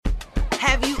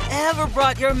Have you ever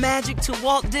brought your magic to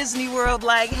Walt Disney World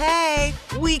like, hey,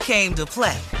 we came to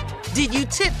play? Did you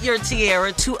tip your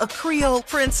tiara to a Creole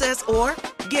princess or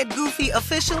get goofy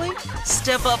officially?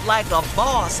 Step up like a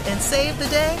boss and save the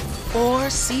day? Or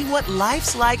see what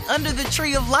life's like under the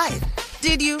tree of life?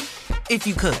 Did you? If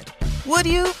you could. Would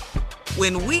you?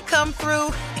 When we come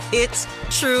through, it's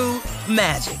true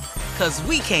magic. 'Cause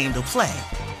we came to play.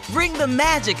 Bring the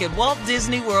magic at Walt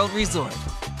Disney World Resort.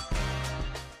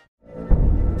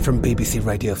 From BBC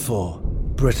Radio 4,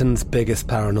 Britain's biggest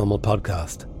paranormal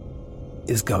podcast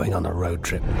is going on a road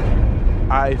trip.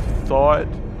 I thought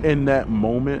in that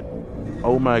moment,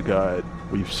 oh my God,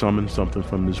 we've summoned something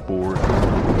from this board.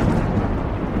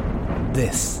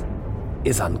 This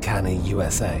is Uncanny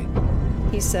USA.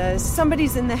 He says,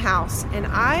 somebody's in the house, and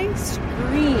I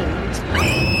screamed.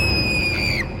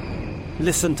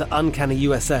 Listen to Uncanny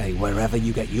USA wherever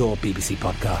you get your BBC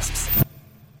podcasts,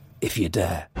 if you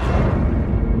dare.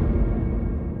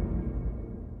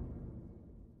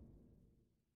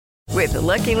 With the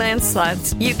Lucky Land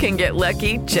Slots, you can get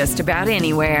lucky just about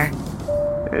anywhere.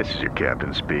 This is your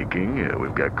captain speaking.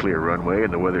 We've got clear runway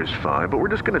and the weather's fine, but we're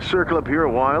just going to circle up here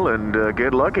a while and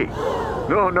get lucky.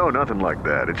 No, nothing like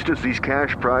that. It's just these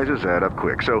cash prizes add up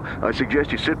quick. So I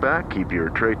suggest you sit back, keep your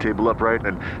tray table upright,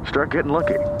 and start getting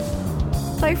lucky.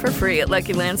 Play for free at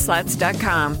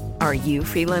LuckyLandSlots.com. Are you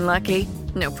feeling lucky?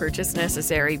 No purchase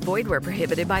necessary. Void where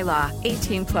prohibited by law.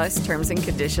 18 plus terms and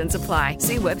conditions apply.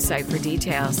 See website for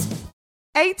details.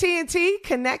 AT&T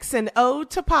connects an ode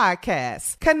to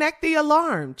podcasts. Connect the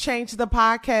alarm. Change the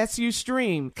podcast you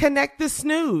stream. Connect the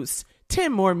snooze.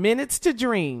 10 more minutes to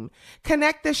dream.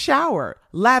 Connect the shower.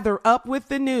 Lather up with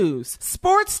the news.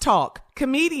 Sports talk,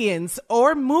 comedians,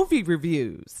 or movie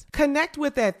reviews. Connect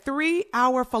with that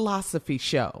 3-hour philosophy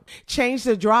show. Change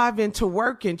the drive into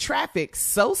work in traffic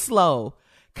so slow.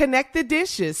 Connect the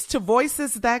dishes to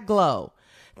voices that glow.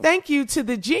 Thank you to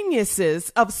the geniuses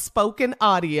of spoken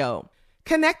audio.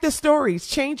 Connect the stories,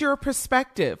 change your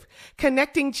perspective.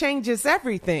 Connecting changes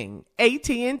everything.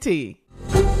 AT&T.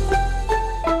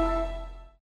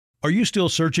 Are you still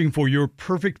searching for your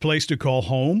perfect place to call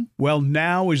home? Well,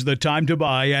 now is the time to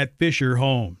buy at Fisher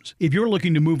Homes. If you're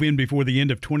looking to move in before the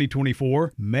end of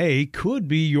 2024, May could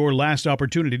be your last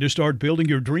opportunity to start building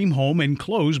your dream home and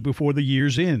close before the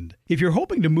year's end. If you're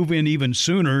hoping to move in even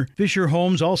sooner, Fisher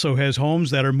Homes also has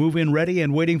homes that are move-in ready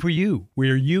and waiting for you,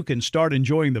 where you can start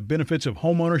enjoying the benefits of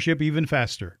homeownership even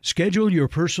faster. Schedule your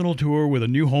personal tour with a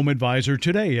new home advisor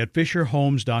today at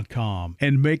FisherHomes.com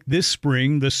and make this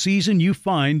spring the season you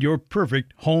find your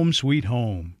perfect home sweet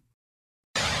home.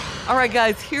 All right,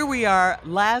 guys, here we are.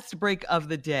 Last break of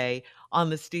the day on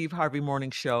the Steve Harvey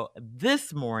Morning Show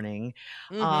this morning.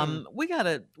 We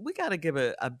gotta give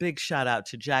a big shout out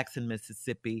to Jackson,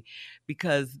 Mississippi,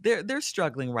 because they're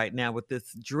struggling right now with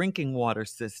this drinking water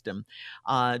system.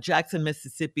 Jackson,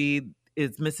 Mississippi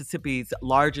is Mississippi's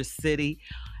largest city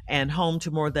and home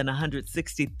to more than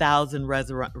 160,000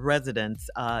 residents.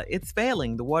 It's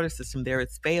failing. The water system there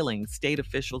is failing. State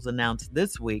officials announced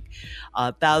this week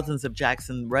thousands of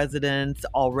Jackson residents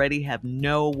already have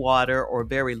no water or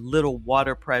very little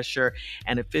water pressure,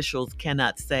 and officials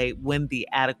cannot say when the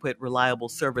adequate, reliable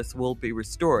service will be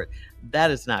restored.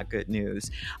 That is not good news.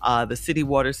 The city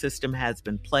water system has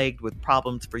been plagued with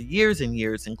problems for years and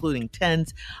years, including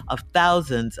tens of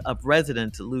thousands of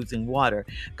residents losing water.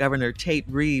 Governor Tate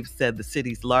Reeves said the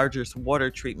city's largest water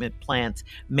treatment plants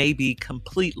may be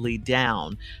completely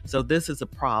down. So this is a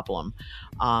problem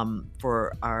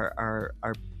for our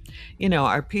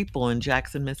people in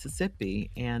Jackson, Mississippi.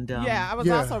 And I was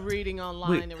also reading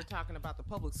online, they were talking about the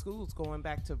public schools going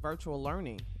back to virtual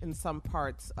learning in some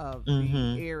parts of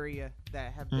the area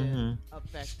that have been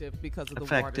affected because of the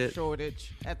water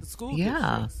shortage at the school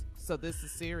districts. So this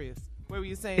is serious. What were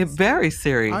you saying? It's very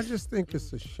serious. I just think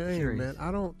it's a shame, man.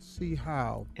 I don't see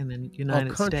how in the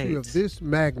United a country States of this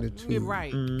magnitude, You're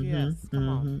right. Yes, come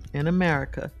on. In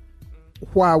America,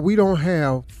 why we don't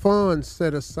have funds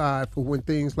set aside for when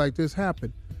things like this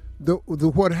happen.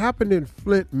 What happened in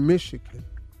Flint, Michigan,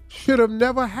 should have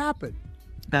never happened.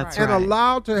 That's and right.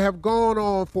 allowed to have gone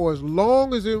on for as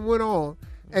long as it went on.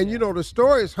 And the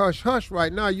story is hush hush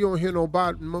right now. You don't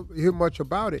hear much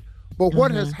about it. But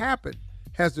what has happened?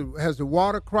 Has the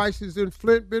water crisis in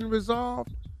Flint been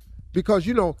resolved? Because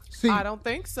I don't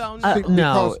think so.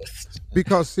 No.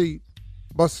 Because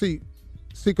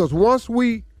once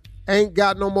we ain't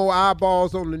got no more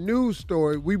eyeballs on the news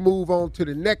story, we move on to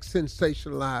the next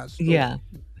sensationalized story. Yeah,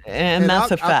 and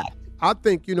that's a fact. I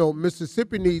think,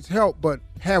 Mississippi needs help, but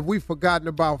have we forgotten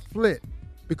about Flint?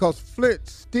 Because Flint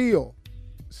still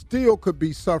could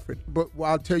be suffering. But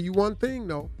I'll tell you one thing,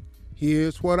 though.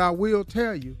 Here's what I will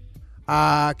tell you.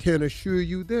 I can assure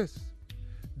you this.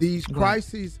 These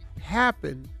crises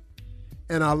happen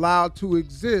and are allowed to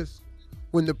exist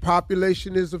when the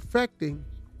population is affecting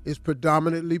is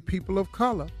predominantly people of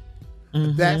color.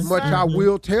 That much I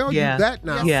will tell you that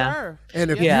now. Yes, sir. And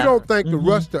if you don't think the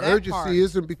rush to urgency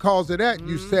isn't because of that,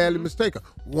 you sadly mistaken.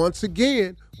 Once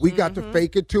again, we got to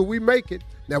fake it till we make it.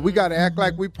 Now, we got to act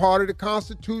like we part of the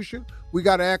Constitution. We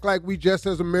got to act like we just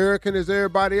as American as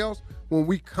everybody else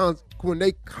when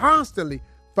they constantly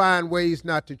find ways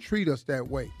not to treat us that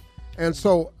way. And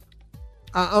so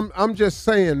I'm just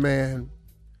saying, man,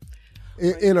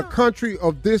 in a country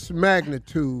of this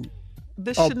magnitude,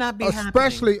 this should not be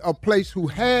especially happening. A place who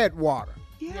had water.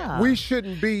 Yeah. We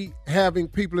shouldn't be having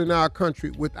people in our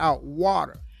country without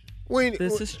water.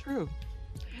 This is true.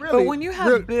 Really, but when you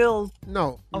have bills...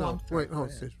 No. Wait, hold on,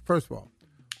 sis. First of all,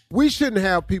 we shouldn't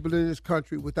have people in this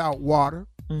country without water,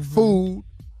 food,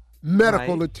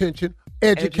 medical attention,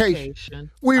 education.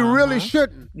 We really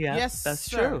shouldn't. Yeah, Yes, that's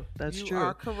sir. true. That's you true.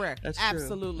 are correct. That's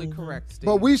Absolutely correct, Steve.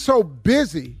 But we so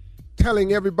busy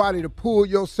telling everybody to pull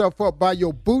yourself up by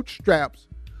your bootstraps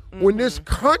when this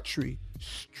country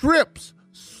strips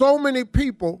so many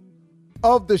people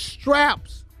of the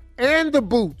straps and the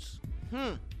boots.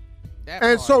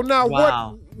 And so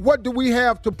now what do we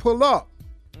have to pull up?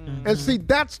 And see,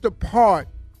 that's the part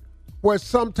where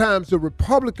sometimes the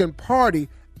Republican Party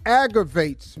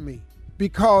aggravates me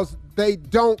because they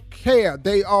don't care.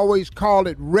 They always call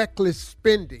it reckless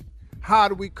spending. How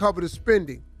do we cover the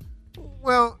spending?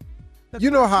 Well,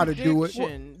 you know how to do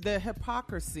it. The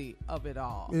hypocrisy of it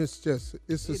all. It's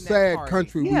a sad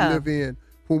country we live in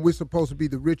when we're supposed to be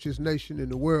the richest nation in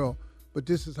the world, but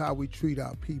this is how we treat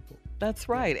our people. That's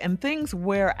right. And things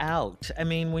wear out. I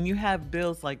mean, when you have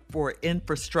bills like for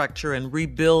infrastructure and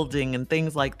rebuilding and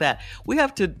things like that, we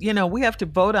have to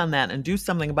vote on that and do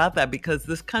something about that because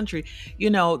this country,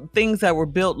 things that were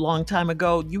built long time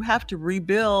ago, you have to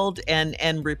rebuild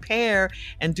and repair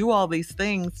and do all these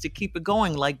things to keep it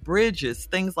going, like bridges,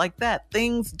 things like that.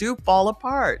 Things do fall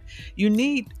apart. You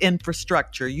need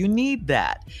infrastructure. You need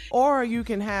that. Or you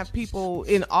can have people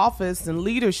in office and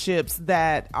leaderships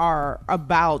that are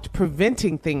about preventing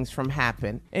things from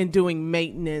happening and doing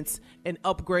maintenance and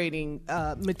upgrading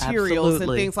materials and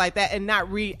things like that and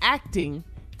not reacting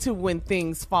to when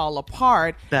things fall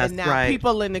apart. That's and now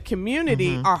people in the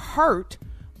community are hurt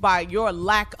by your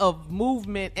lack of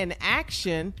movement and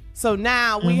action. So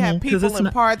now we have people in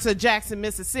parts of Jackson,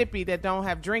 Mississippi that don't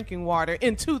have drinking water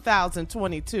in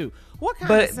 2022. What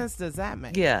kind of sense does that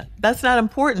make? Yeah, that's not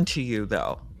important to you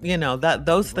though.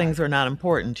 Those things are not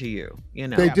important to you.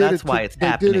 That's why it's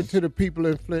happening. They did it to the people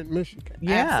in Flint, Michigan.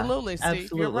 Yeah, absolutely, Steve.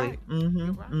 Absolutely. You're right.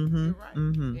 You're right.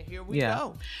 And here we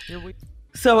go.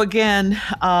 So again,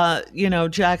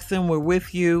 Jackson, we're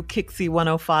with you. Kixie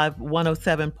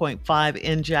 107.5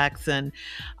 in Jackson.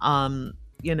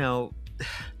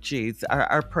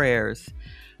 Our prayers.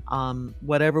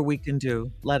 Whatever we can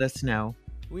do, let us know.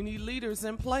 We need leaders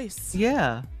in place.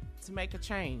 Yeah. To make a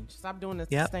change. Stop doing the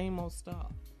same old stuff.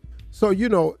 So,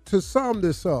 to sum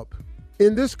this up,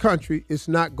 in this country, it's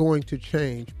not going to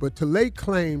change, but to lay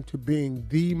claim to being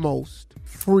the most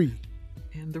free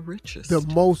and the richest, the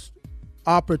most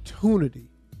opportunity,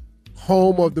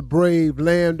 home of the brave,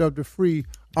 land of the free,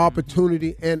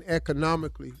 opportunity and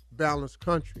economically balanced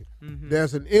country.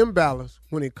 There's an imbalance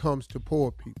when it comes to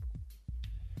poor people.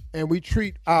 And we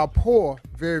treat our poor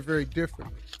very, very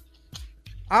differently.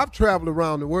 I've traveled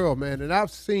around the world, man, and I've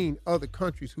seen other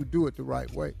countries who do it the right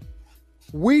way.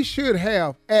 We should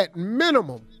have, at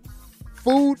minimum,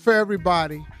 food for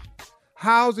everybody,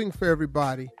 housing for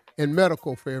everybody, and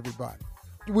medical for everybody.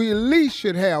 We at least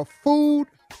should have food,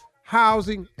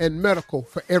 housing, and medical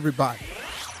for everybody.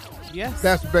 Yes.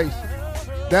 That's basic.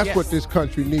 That's what this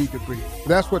country needs to be.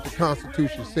 That's what the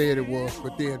Constitution said it was,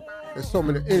 but then there's so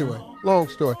many. Anyway, long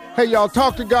story. Hey, y'all,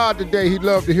 talk to God today. He'd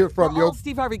love to hear from you. All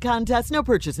Steve Harvey contests, no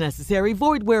purchase necessary,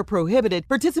 void where prohibited.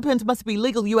 Participants must be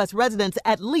legal U.S. residents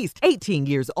at least 18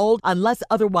 years old unless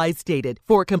otherwise stated.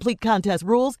 For complete contest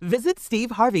rules, visit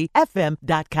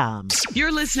SteveHarveyFM.com.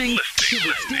 You're listening to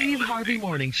the Steve Harvey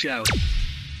Morning Show.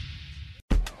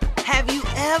 Have you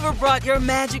ever brought your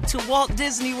magic to Walt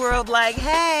Disney World like,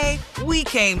 hey, we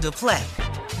came to play?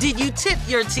 Did you tip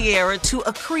your tiara to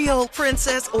a Creole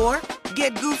princess or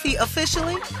get goofy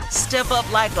officially? Step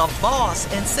up like a boss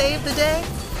and save the day?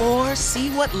 Or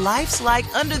see what life's like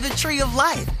under the tree of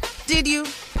life? Did you?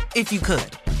 If you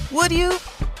could. Would you?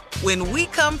 When we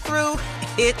come through,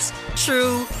 it's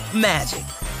true magic.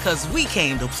 'Cause we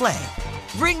came to play.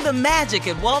 Bring the magic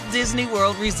at Walt Disney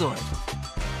World Resort.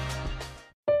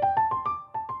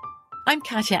 I'm I'm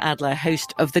Katya Adler,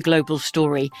 host of The Global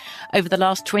Story. Over the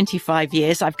last 25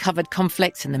 years, I've covered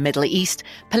conflicts in the Middle East,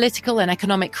 political and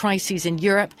economic crises in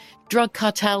Europe, drug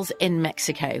cartels in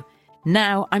Mexico.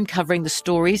 Now I'm covering the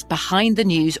stories behind the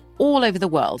news all over the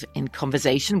world in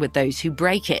conversation with those who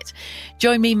break it.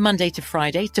 Join me Monday to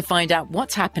Friday to find out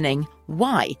what's happening,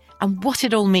 why, and what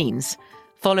it all means.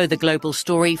 Follow The Global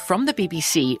Story from the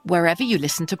BBC wherever you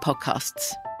listen to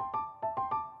podcasts.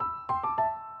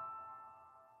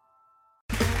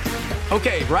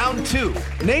 Okay, round two.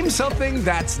 Name something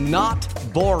that's not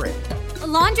boring. A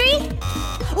laundry?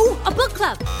 Ooh, a book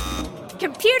club.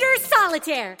 Computer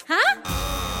solitaire, huh?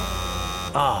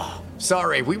 Ah, oh,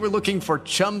 sorry, we were looking for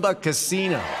Chumba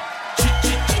Casino.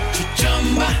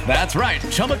 That's right,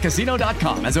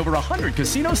 ChumbaCasino.com has over 100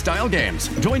 casino-style games.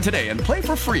 Join today and play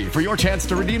for free for your chance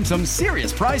to redeem some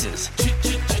serious prizes.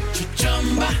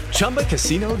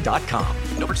 ChumbaCasino.com.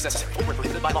 No purchase necessary. Void where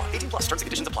prohibited by law. 18+. Terms and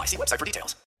conditions apply. See website for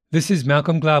details. This is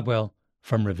Malcolm Gladwell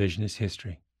from Revisionist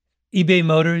History. eBay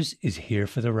Motors is here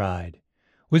for the ride.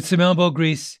 With some elbow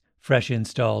grease, fresh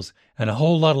installs, and a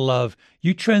whole lot of love,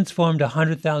 you transformed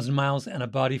 100,000 miles and a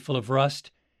body full of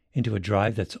rust into a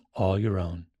drive that's all your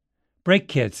own. Brake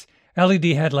kits, LED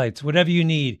headlights, whatever you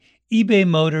need, eBay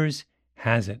Motors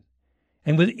has it.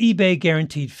 And with eBay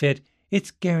Guaranteed Fit,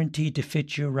 it's guaranteed to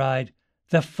fit your ride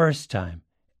the first time,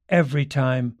 every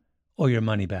time, or your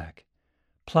money back.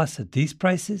 Plus, at these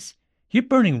prices, you're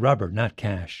burning rubber, not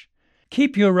cash.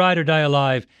 Keep your ride or die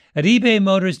alive at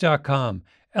ebaymotors.com.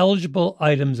 Eligible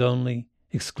items only.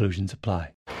 Exclusions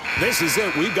apply. This is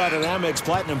it. We've got an Amex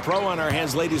Platinum Pro on our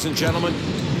hands, ladies and gentlemen.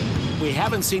 We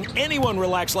haven't seen anyone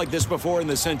relax like this before in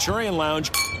the Centurion Lounge.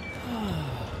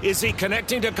 Is he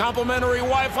connecting to complimentary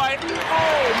Wi-Fi? Oh,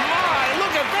 my!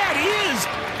 Look at that! He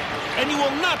is! And you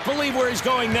will not believe where he's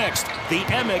going next. The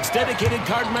Amex dedicated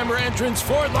card member entrance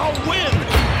for the win.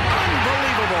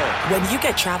 Unbelievable. When you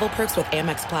get travel perks with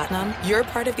Amex Platinum, you're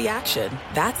part of the action.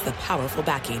 That's the powerful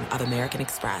backing of American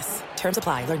Express. Terms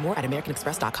apply. Learn more at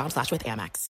americanexpress.com/withAmex.